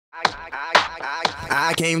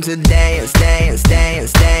I came to dance, dance,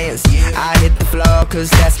 dance, dance. I hit the floor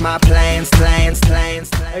cause that's my plans.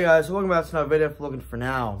 Hey guys, welcome back to another video for Looking For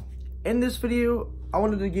Now. In this video, I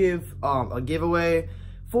wanted to give a giveaway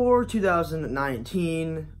for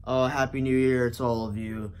 2019. Happy New Year to all of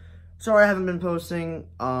you. Sorry I haven't been posting.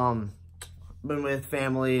 Been with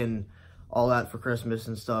family and all that for Christmas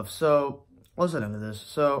and stuff. So let's get into this.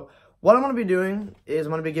 So what I'm going to be doing is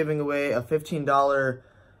I'm going to be giving away a $15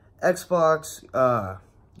 Xbox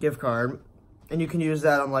gift card, and you can use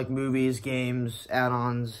that on like movies, games,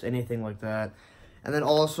 add-ons, anything like that. And then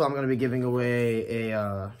also I'm going to be giving away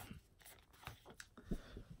a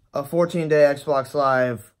 14-day Xbox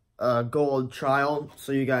Live gold trial,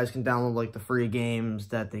 so you guys can download like the free games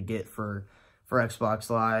that they get for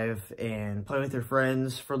Xbox Live and play with your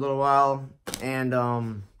friends for a little while. And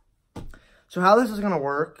so how this is going to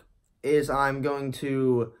work is it's going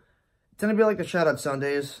to be like the Shout Out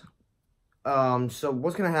Sundays. So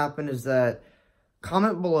what's going to happen is that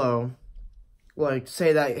comment below, like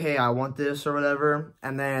say that, hey, I want this or whatever,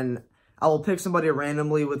 and then I will pick somebody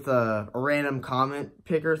randomly with a random comment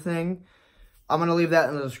picker thing. I'm going to leave that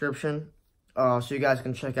in the description, so you guys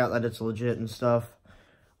can check out that it's legit and stuff.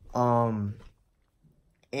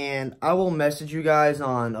 And I will message you guys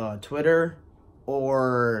on Twitter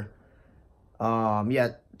or,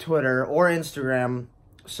 Twitter or Instagram.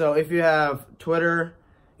 So if you have Twitter,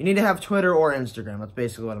 you need to have Twitter or Instagram. That's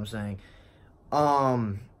basically what I'm saying.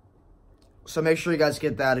 So make sure you guys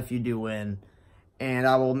get that if you do win. And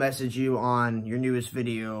I will message you on your newest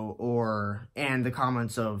video and the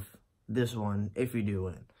comments of this one if you do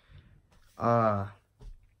win.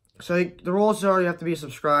 So the rules are you have to be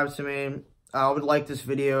subscribed to me. I would like this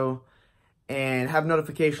video and have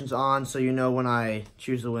notifications on so you know when I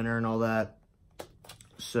choose the winner and all that.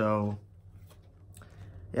 So,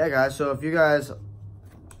 yeah, guys. So if you guys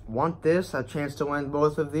want this, a chance to win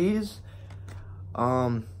both of these,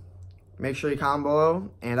 make sure you comment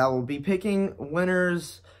below, and I will be picking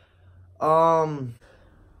winners. It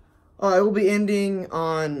will be ending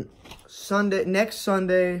on next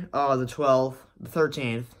Sunday, the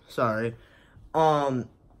 13th. Sorry. So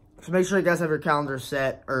make sure you guys have your calendar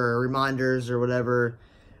set or reminders or whatever,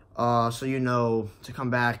 so you know to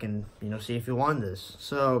come back and, see if you won this.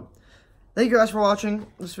 So, thank you guys for watching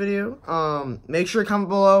this video. Make sure you comment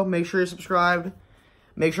below. Make sure you're subscribed.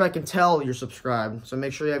 Make sure I can tell you're subscribed. So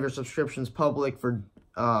make sure you have your subscriptions public for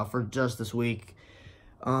just this week.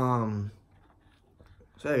 So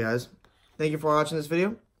yeah, guys. Thank you for watching this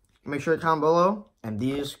video. Make sure to comment below, and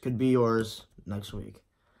these could be yours next week.